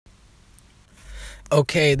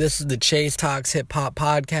Okay, this is the Chase Talks Hip Hop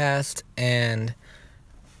Podcast, and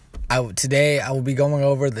today I will be going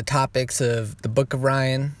over the topics of The Book of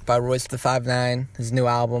Ryan by Royce the 5'9", his new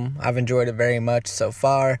album. I've enjoyed it very much so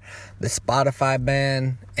far. The Spotify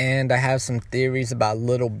ban, and I have some theories about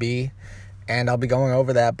Lil B, and I'll be going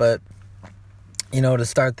over that. But to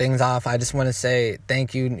start things off, I just want to say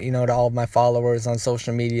thank you, to all of my followers on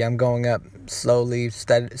social media. I'm going up slowly,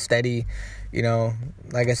 steady.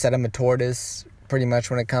 Like I said, I'm a tortoise pretty much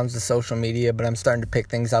when it comes to social media, but I'm starting to pick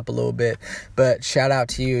things up a little bit. But shout out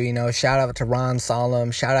to you, shout out to Ron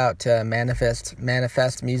Solemn, shout out to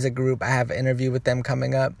Manifest Music Group. I have an interview with them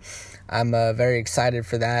coming up. I'm very excited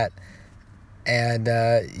for that. And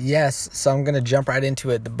yes, so I'm going to jump right into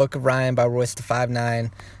it. The Book of Ryan by Royce the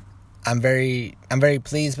 5'9". I'm very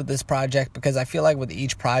pleased with this project because I feel like with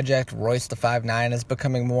each project, Royce the 5'9" is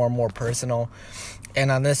becoming more and more personal.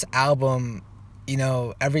 And on this album,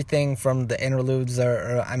 everything from the interludes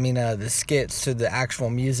the skits to the actual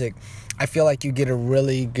music, I feel like you get a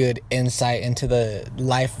really good insight into the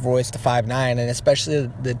life of Royce the 5'9", and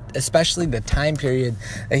especially the time period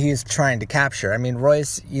that he is trying to capture. I mean,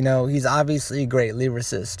 Royce, he's obviously a great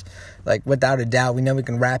lyricist. Like, without a doubt, we know he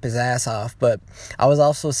can rap his ass off, but I was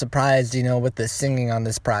also surprised, with the singing on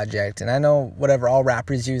this project. And I know, all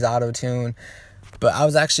rappers use auto-tune, but I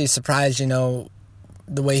was actually surprised,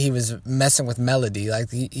 the way he was messing with melody.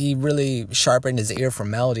 Like, he really sharpened his ear for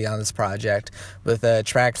melody on this project with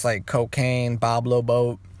tracks like Cocaine, Boblo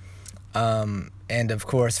Boat, and of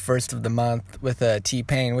course First of the Month with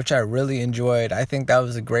T-Pain, which I really enjoyed. I think that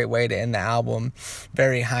was a great way to end the album,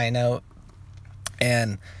 very high note.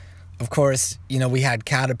 And of course, we had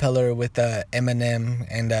Caterpillar with Eminem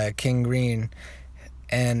and King Green.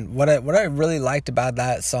 And what I really liked about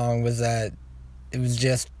that song was that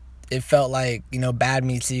it felt like, Bad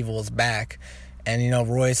Meets Evil is back. And,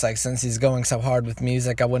 Royce, since he's going so hard with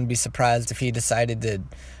music, I wouldn't be surprised if he decided to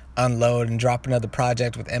unload and drop another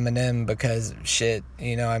project with Eminem because,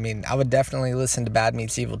 I would definitely listen to Bad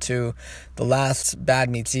Meets Evil too. The last Bad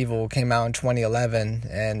Meets Evil came out in 2011,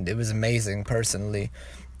 and it was amazing, personally.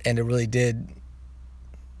 And it really did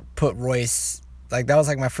put Royce, that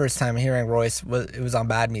was my first time hearing Royce. It was on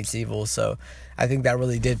Bad Meets Evil, so I think that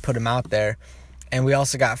really did put him out there. And we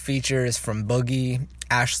also got features from Boogie,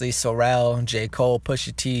 Ashley Sorrell, J. Cole,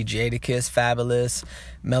 Pusha T, Jadakiss, Fabulous,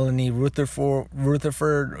 Melanie Rutherford,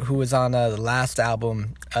 who was on the last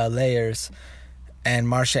album, Layers, and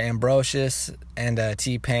Marsha Ambrosius, and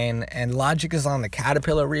T-Pain. And Logic is on the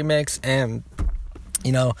Caterpillar remix. And,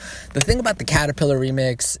 the thing about the Caterpillar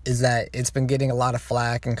remix is that it's been getting a lot of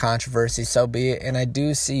flack and controversy, so be it. And I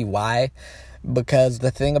do see why, because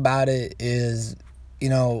the thing about it is,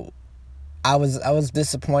 I was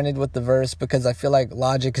disappointed with the verse because I feel like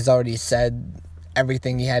Logic has already said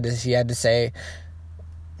everything he had to say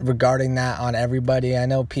regarding that on everybody. I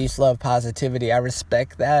know peace, love, positivity. I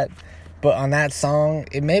respect that. But on that song,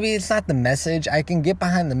 maybe it's not the message. I can get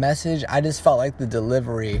behind the message. I just felt like the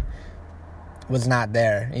delivery was not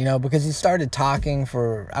there, because he started talking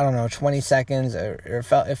for, 20 seconds or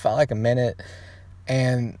it felt like a minute.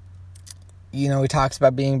 And he talks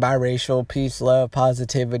about being biracial, peace, love,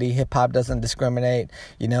 positivity, hip-hop doesn't discriminate.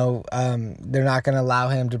 They're not going to allow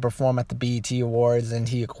him to perform at the BET Awards, and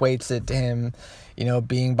he equates it to him,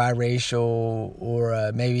 being biracial,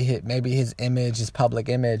 or maybe his image, his public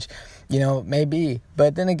image, maybe.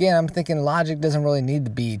 But then again, I'm thinking Logic doesn't really need the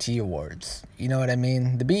BET Awards. You know what I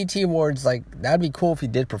mean? The BET Awards, that'd be cool if he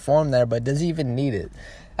did perform there, but does he even need it?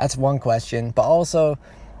 That's one question. But also,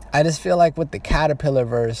 I just feel like with the Caterpillar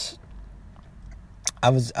verse, I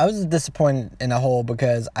was disappointed in a whole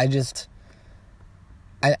because I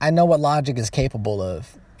know what Logic is capable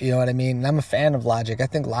of. You know what I mean? And I'm a fan of Logic. I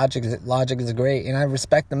think Logic is great, and I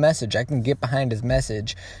respect the message. I can get behind his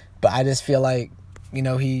message, but I just feel like,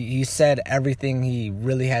 he said everything he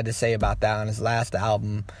really had to say about that on his last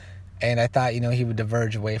album, and I thought, he would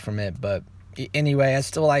diverge away from it. But anyway, I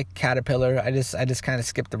still like Caterpillar. I just kind of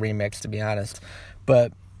skipped the remix, to be honest.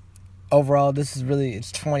 But overall,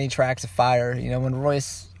 it's 20 tracks of fire. When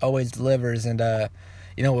Royce always delivers, and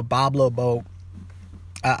with Boblo Boat,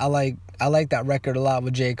 I like that record a lot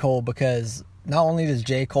with J. Cole because not only does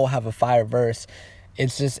J. Cole have a fire verse,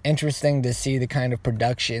 it's just interesting to see the kind of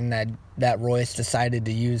production that Royce decided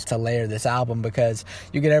to use to layer this album, because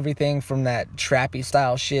you get everything from that trappy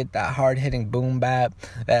style shit, that hard hitting boom bap,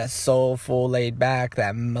 that soulful laid back,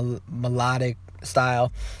 that melodic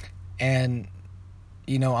style, and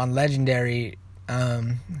on Legendary,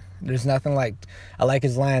 there's nothing like, I like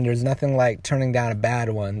his line, there's nothing like turning down a bad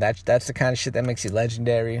one. That's the kind of shit that makes you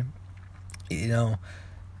legendary.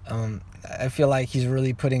 I feel like he's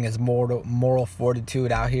really putting his moral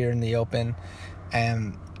fortitude out here in the open.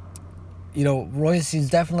 And, you know, Royce, he's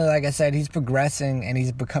definitely, like I said, he's progressing and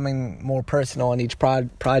he's becoming more personal in each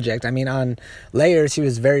project. I mean, on Layers, he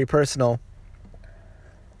was very personal.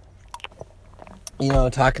 You know,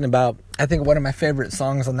 talking about, I think one of my favorite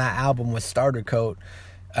songs on that album was Starter Coat.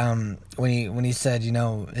 When he said, you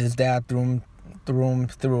know, his dad threw him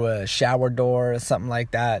through a shower door or something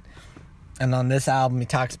like that. And on this album, he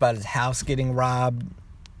talks about his house getting robbed,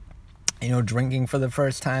 you know, drinking for the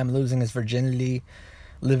first time, losing his virginity,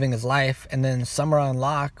 living his life. And then Summer on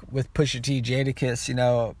Lock with Pusha T, Jadakiss, you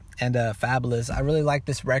know, and Fabulous. I really like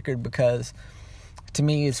this record because, to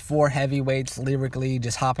me, it's 4 heavyweights lyrically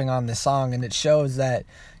just hopping on this song, and it shows that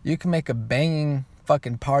you can make a banging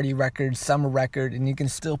fucking party record, summer record, and you can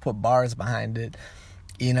still put bars behind it,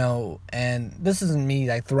 you know. And this isn't me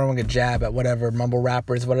like throwing a jab at whatever mumble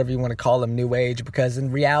rappers, whatever you want to call them, new age, because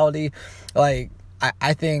in reality, like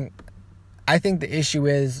I think the issue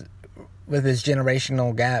is with this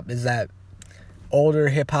generational gap is that older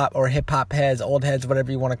hip-hop or hip-hop heads, old heads,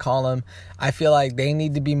 whatever you want to call them, I feel like they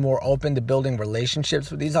need to be more open to building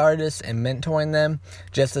relationships with these artists and mentoring them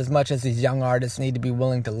just as much as these young artists need to be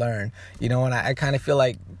willing to learn, you know. And I kind of feel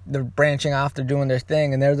like they're branching off, they're doing their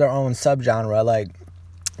thing, and they're their own subgenre, like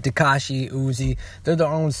Tekashi, Uzi, they're their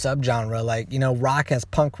own subgenre. Like, you know, rock has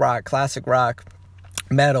punk rock, classic rock,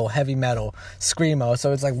 metal, heavy metal, screamo.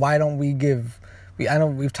 So it's like, why don't we I know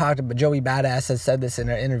we've talked about, Joey Badass has said this in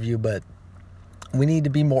her interview, but we need to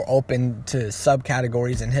be more open to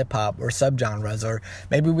subcategories in hip-hop or subgenres, or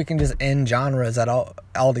maybe we can just end genres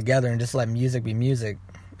all together and just let music be music.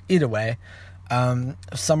 Either way,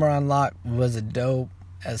 Summer on Lock was a dope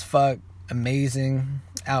as fuck, amazing.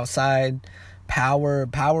 Outside, Power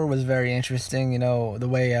was very interesting, you know, the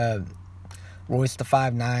way Royce the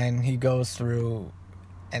 5'9", he goes through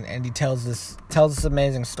and he tells this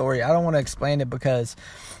amazing story. I don't want to explain it because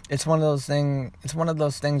it's one of those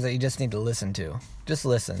things that you just need to listen to. Just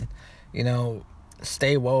listen. You know,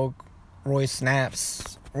 stay woke. Let's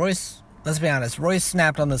be honest, Royce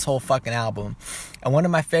snapped on this whole fucking album. And one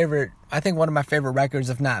of my favorite records,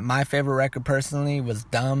 if not my favorite record personally, was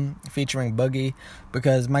Dumb featuring Boogie,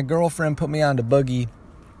 because my girlfriend put me on to Boogie.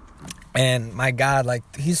 And my God, like,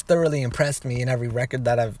 he's thoroughly impressed me in every record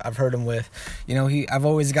that I've heard him with. You know, I've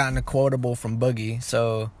always gotten a quotable from Boogie.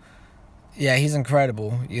 So yeah, he's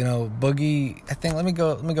incredible. You know, Boogie, I think, let me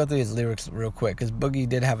go through his lyrics real quick, because Boogie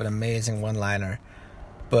did have an amazing one-liner.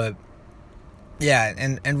 But yeah,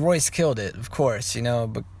 and Royce killed it, of course, you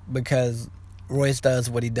know, because Royce does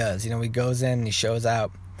what he does. You know, he goes in and he shows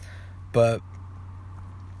out. But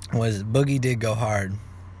Boogie did go hard.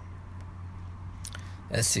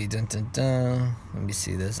 Let's see. Dun, dun, dun. Let me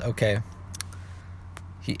see this. Okay.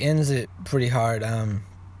 He ends it pretty hard. Dun,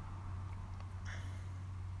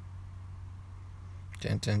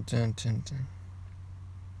 dun, dun, dun, dun.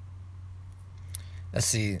 Let's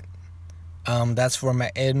see. That's where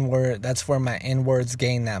my N-words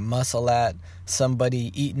gain that muscle at.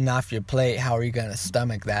 Somebody eating off your plate. How are you gonna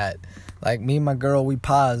stomach that? Like, me and my girl, we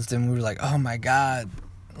paused and we were like, oh my God.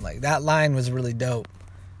 Like, that line was really dope.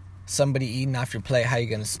 Somebody eating off your plate, how you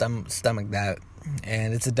gonna stomach that?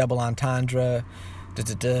 And it's a double entendre.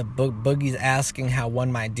 Boogie's asking how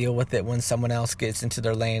one might deal with it when someone else gets into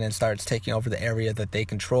their lane and starts taking over the area that they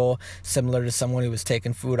control, similar to someone who was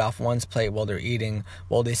taking food off one's plate while they're eating,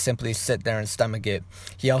 while they simply sit there and stomach it.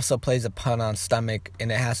 He also plays a pun on stomach, and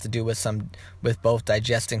it has to do with both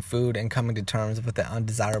digesting food and coming to terms with an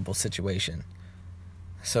undesirable situation.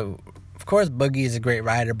 So, of course, Boogie is a great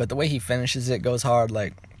writer, but the way he finishes it goes hard.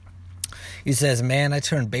 Like, he says, man, I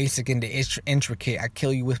turn basic into intricate. I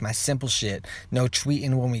kill you with my simple shit. No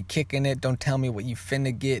tweeting when we kicking it. Don't tell me what you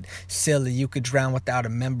finna get. Silly, you could drown without a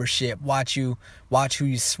membership. Watch who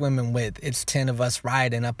you swimming with. It's 10 of us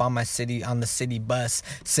riding up on the city bus,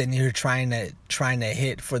 sitting here trying to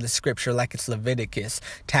hit for the scripture like it's Leviticus,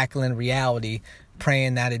 tackling reality,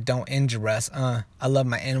 praying that it don't injure us. I love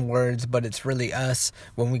my N-words, but it's really us.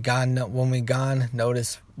 When we gone,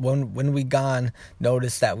 notice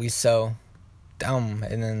that we so dumb.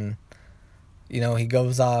 And then, you know, he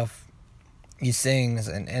goes off, he sings,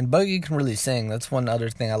 and Boogie can really sing. That's one other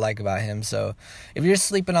thing I like about him. So if you're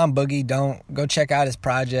sleeping on Boogie, don't go check out his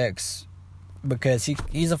projects, because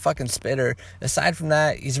he's a fucking spitter. Aside from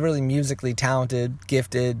that, he's really musically talented,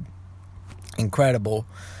 gifted, incredible.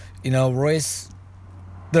 You know, Royce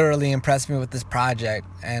thoroughly impressed me with this project,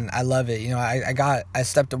 and I love it. You know, I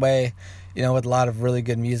stepped away, you know, with a lot of really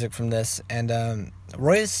good music from this. And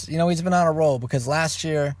Royce, you know, he's been on a roll, because last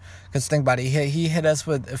year, because think about it, he hit us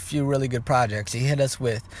with a few really good projects. He hit us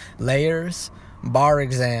with Layers, Bar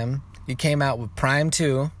Exam, He came out with Prime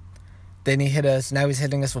 2. Then he hit us. Now he's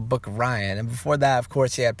hitting us with Book of Ryan. And before that, of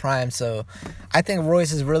course, he had Prime. So I think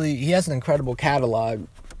Royce he has an incredible catalog.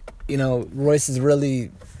 Royce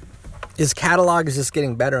his catalog is just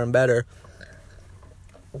getting better and better.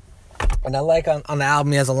 And I like on the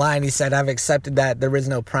album, he has a line. He said, "I've accepted that there is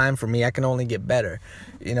no prime for me. I can only get better."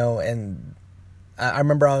 And I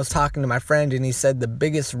remember I was talking to my friend, and he said the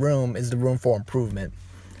biggest room is the room for improvement.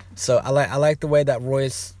 So I like the way that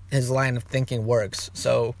Royce, his line of thinking works.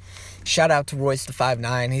 So shout out to Royce the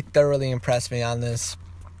 5'9". He thoroughly impressed me on this.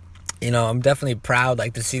 I'm definitely proud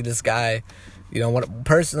to see this guy,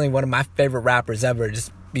 personally one of my favorite rappers ever,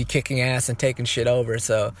 just be kicking ass and taking shit over.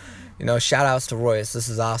 So, shout outs to Royce. This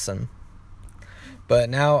is awesome. But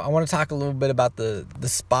now I want to talk a little bit about the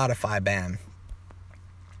Spotify ban.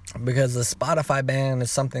 Because the Spotify ban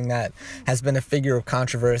is something that has been a figure of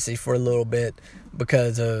controversy for a little bit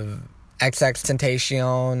because of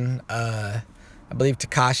XXXTentacion, I believe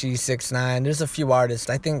Tekashi 6ix9ine. There's a few artists.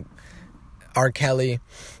 I think R. Kelly.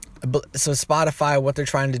 So Spotify, what they're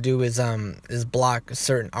trying to do is block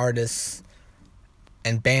certain artists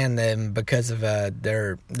and ban them because of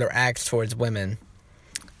their acts towards women.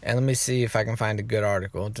 And let me see if I can find a good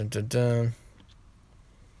article. Dun, dun, dun.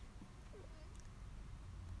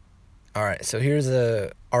 All right, so here's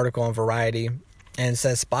an article on Variety, and it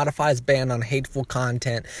says Spotify's ban on hateful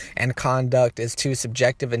content and conduct is too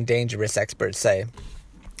subjective and dangerous, experts say.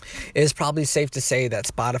 It is probably safe to say that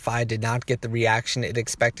Spotify did not get the reaction it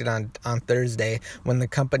expected on Thursday when the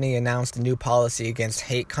company announced a new policy against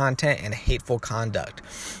hate content and hateful conduct.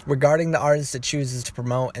 Regarding the artist it chooses to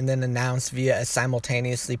promote and then announced via a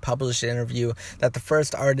simultaneously published interview that the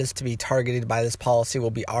first artist to be targeted by this policy will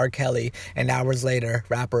be R. Kelly and hours later,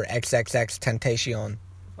 rapper XXXTentacion.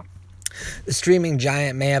 The streaming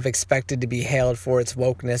giant may have expected to be hailed for its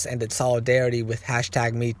wokeness and its solidarity with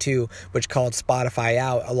 #MeToo, which called Spotify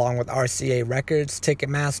out, along with RCA Records,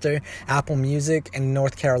 Ticketmaster, Apple Music, and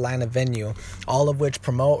North Carolina Venue, all of which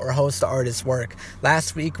promote or host the artist's work.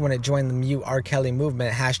 Last week, when it joined the Mute R. Kelly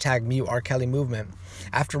movement, #Mute R. Kelly movement.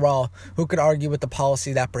 After all, who could argue with the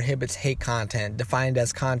policy that prohibits hate content, defined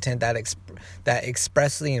as content that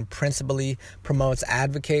expressly and principally promotes,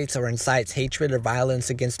 advocates, or incites hatred or violence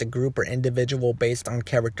against a group or individual based on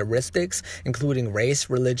characteristics, including race,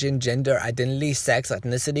 religion, gender, identity, sex,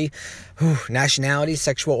 ethnicity, nationality,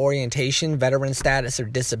 sexual orientation, veteran status, or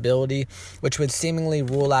disability, which would seemingly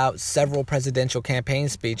rule out several presidential campaign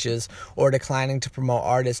speeches, or declining to promote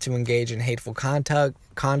artists who engage in hateful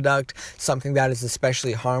conduct, something that is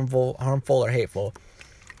especially harmful or hateful.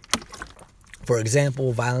 For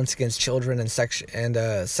example, violence against children and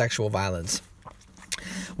sexual violence.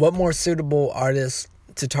 What more suitable artists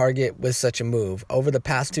to target with such a move? Over the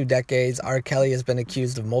past 2 decades, R. Kelly has been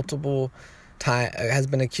accused multiple times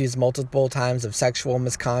of sexual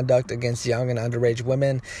misconduct against young and underage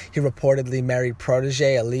women. He reportedly married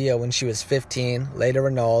protege Aaliyah when she was 15, later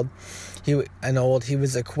annulled. He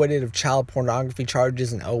was acquitted of child pornography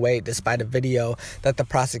charges in 2008, despite a video that the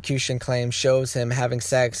prosecution claims shows him having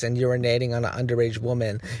sex and urinating on an underage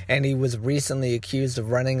woman. And he was recently accused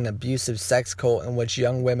of running an abusive sex cult in which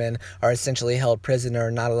young women are essentially held prisoner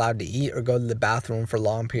and not allowed to eat or go to the bathroom for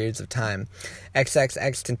long periods of time.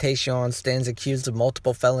 XXXTentacion stands accused of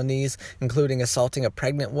multiple felonies, including assaulting a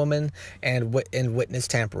pregnant woman and witness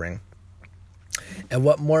tampering. And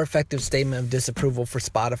what more effective statement of disapproval for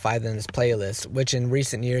Spotify than this playlist, which in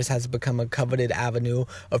recent years has become a coveted avenue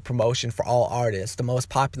of promotion for all artists, the most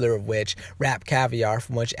popular of which, Rap Caviar,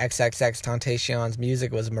 from which XXXTentacion's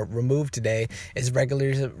music was removed today, is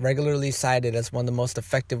regularly cited as one of the most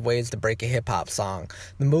effective ways to break a hip-hop song.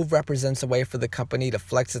 The move represents a way for the company to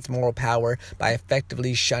flex its moral power by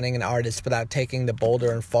effectively shunning an artist without taking the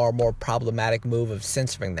bolder and far more problematic move of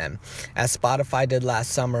censoring them, as Spotify did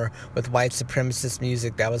last summer with white supremacist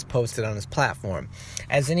music that was posted on his platform.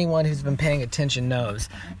 As anyone who's been paying attention knows,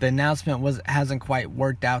 the announcement hasn't quite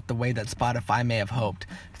worked out the way that Spotify may have hoped.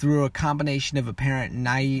 Through a combination of apparent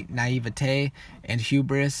naivete and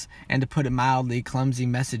hubris, and to put it mildly, clumsy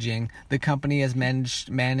messaging, the company has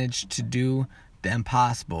managed to do the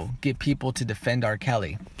impossible: get people to defend R.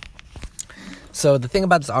 Kelly. So the thing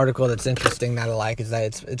about this article that's interesting that I like is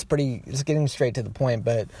that it's getting straight to the point,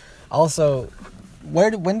 but also,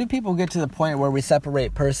 when do people get to the point where we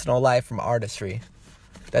separate personal life from artistry?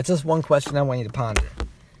 That's just one question I want you to ponder.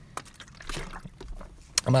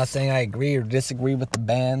 I'm not saying I agree or disagree with the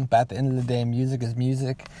ban, but at the end of the day, music is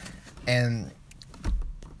music. And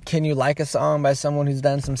can you like a song by someone who's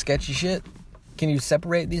done some sketchy shit? Can you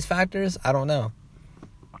separate these factors? I don't know.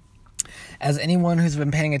 As anyone who's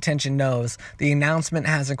been paying attention knows, the announcement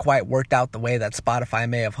hasn't quite worked out the way that Spotify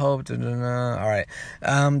may have hoped. All right.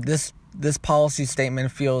 This policy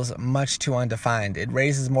statement feels much too undefined. It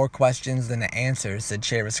raises more questions than it answers, said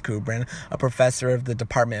Charis Kubrin, a professor of the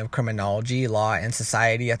Department of Criminology, Law, and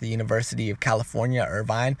Society at the University of California,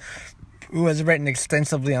 Irvine, who has written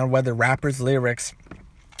extensively on whether rappers' lyrics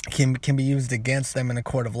can be used against them in a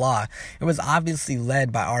court of law. It was obviously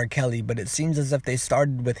led by R. Kelly, but it seems as if they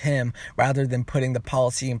started with him rather than putting the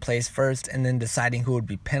policy in place first and then deciding who would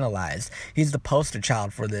be penalized. He's the poster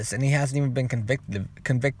child for this, and he hasn't even been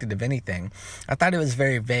convicted of anything. I thought it was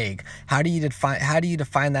very vague. How do you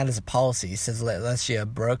define that as a policy, says Lesia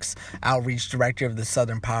Brooks, outreach director of the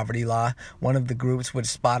Southern Poverty Law, one of the groups which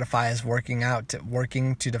Spotify is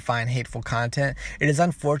working to define hateful content. It is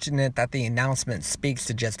unfortunate that the announcement speaks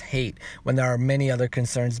to just hate when there are many other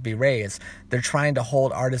concerns to be raised. They're trying to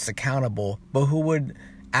hold artists accountable, but who would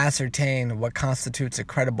ascertain what constitutes a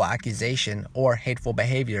credible accusation or hateful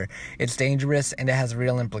behavior? It's dangerous and it has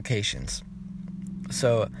real implications.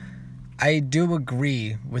 So I do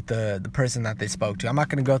agree with the person that they spoke to. I'm not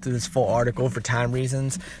going to go through this full article for time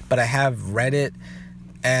reasons, but I have read it,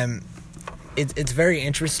 and it's very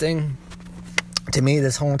interesting to me,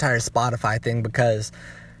 this whole entire Spotify thing, because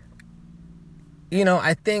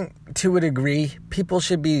I think to a degree, people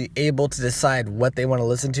should be able to decide what they want to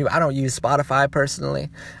listen to. I don't use Spotify personally.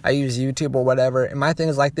 I use YouTube or whatever. And my thing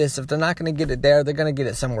is like this: if they're not going to get it there, they're going to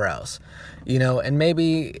get it somewhere else. And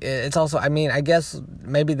maybe it's also, I guess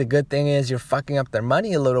maybe the good thing is you're fucking up their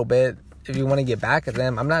money a little bit if you want to get back at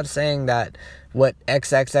them. I'm not saying that what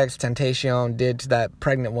XXXTentacion did to that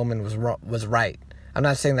pregnant woman was right. I'm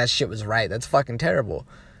not saying that shit was right. That's fucking terrible.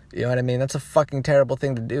 You know what I mean? That's a fucking terrible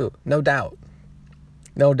thing to do. No doubt.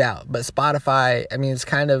 But Spotify, it's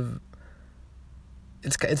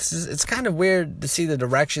kind of weird to see the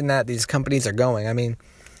direction that these companies are going.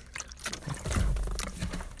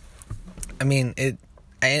 In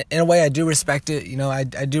a way I do respect it. I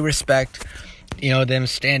do respect them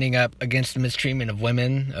standing up against the mistreatment of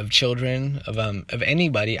women, of children, of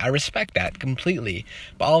anybody. I respect that completely.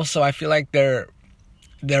 But also I feel like their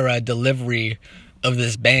delivery of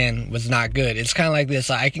this ban was not good. It's kind of like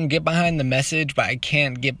this: I can get behind the message, but I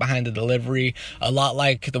can't get behind the delivery. A lot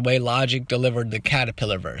like the way Logic delivered the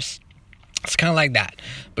Caterpillar verse. It's kind of like that,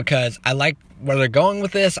 because I like where they're going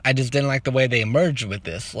with this. I just didn't like the way they emerged with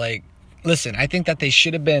this. Listen, I think that they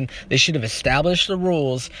should have established the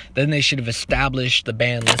rules, then they should have established the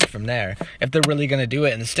ban list from there, if they're really going to do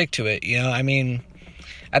it and stick to it.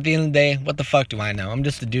 At the end of the day, what the fuck do I know? I'm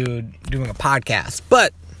just a dude doing a podcast.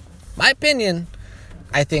 But my opinion,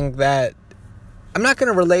 I think that I'm not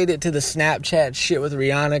going to relate it to the Snapchat shit with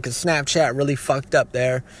Rihanna, because Snapchat really fucked up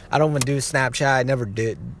there. I don't even do Snapchat. I never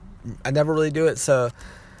did. I never really do it. So,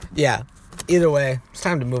 yeah. Either way, it's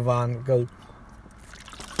time to move on. Because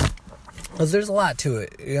there's a lot to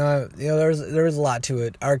it. There is a lot to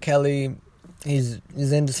it. R. Kelly, he's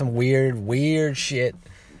into some weird shit.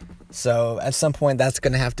 So, at some point, that's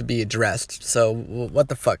going to have to be addressed. So, what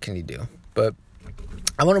the fuck can you do? But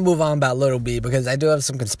I want to move on about Lil B, because I do have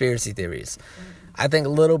some conspiracy theories. I think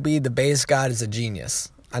Lil B, the bass god, is a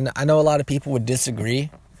genius. I know a lot of people would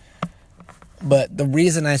disagree, but the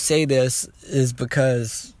reason I say this is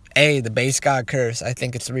because A, the bass god curse, I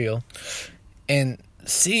think it's real, and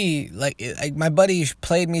C, like my buddy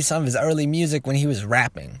played me some of his early music when he was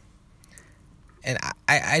rapping, and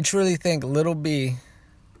I truly think Lil B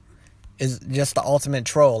is just the ultimate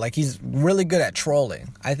troll. Like, he's really good at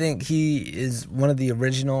trolling. I think he is one of the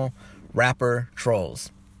original rapper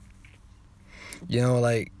trolls.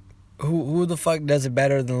 Who the fuck does it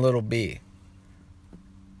better than Lil B?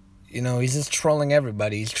 He's just trolling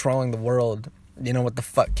everybody. He's trolling the world. With the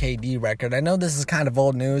fuck KD record. I know this is kind of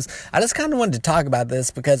old news. I just kind of wanted to talk about this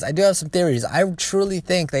because I do have some theories. I truly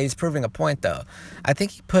think that he's proving a point, though. I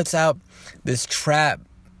think he puts out this this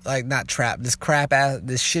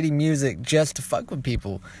shitty music just to fuck with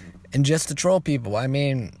people and just to troll people.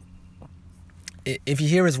 If you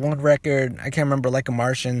hear his one record, I can't remember, Like a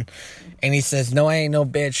Martian, and he says, "No, I ain't no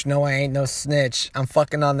bitch, no, I ain't no snitch, I'm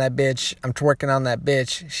fucking on that bitch, I'm twerking on that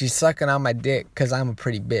bitch, she's sucking on my dick because I'm a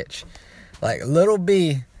pretty bitch." Like, Lil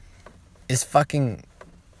B is fucking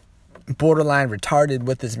borderline retarded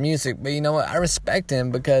with his music, but you know what? I respect him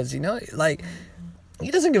because, he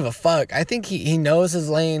doesn't give a fuck. I think he knows his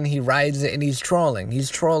lane, he rides it, and he's trolling.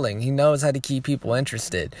 He knows how to keep people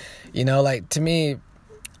interested. To me,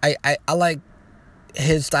 I like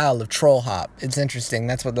his style of troll hop. It's interesting.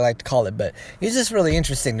 That's what they like to call it. But he's just really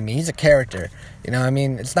interesting to me. He's a character.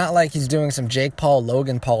 It's not like he's doing some Jake Paul,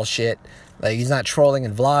 Logan Paul shit. Like, he's not trolling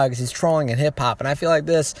in vlogs, he's trolling in hip-hop. And I feel like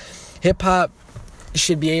hip-hop you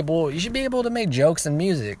should be able to make jokes in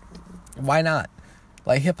music. Why not?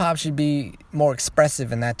 Like, hip-hop should be more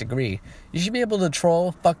expressive in that degree. You should be able to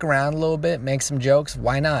troll, fuck around a little bit, make some jokes.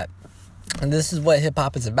 Why not? And this is what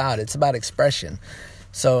hip-hop is about. It's about expression.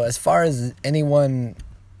 So as far as anyone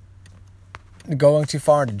going too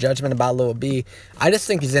far into judgment about Lil B, I just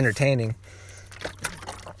think he's entertaining.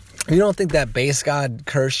 If you don't think that bass god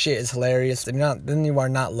curse shit is hilarious, then you are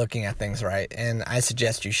not looking at things right. And I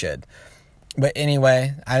suggest you should. But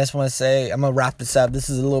anyway, I just want to say, I'm going to wrap this up. This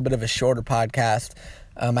is a little bit of a shorter podcast.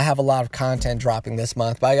 I have a lot of content dropping this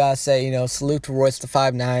month. But I got to say, salute to Royce the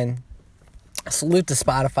 5'9". Salute to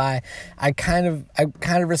Spotify. I kind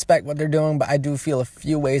of respect what they're doing, but I do feel a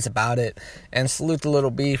few ways about it. And salute to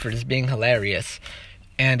Lil B for just being hilarious.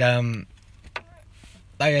 And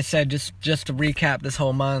like I said, just to recap this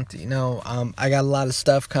whole month, I got a lot of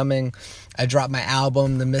stuff coming. I dropped my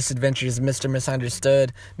album, The Misadventures of Mr.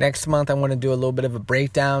 Misunderstood. Next month, I want to do a little bit of a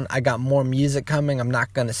breakdown. I got more music coming. I'm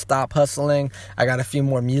not going to stop hustling. I got a few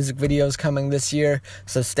more music videos coming this year.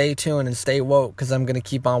 So stay tuned and stay woke, because I'm going to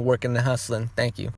keep on working and hustling. Thank you.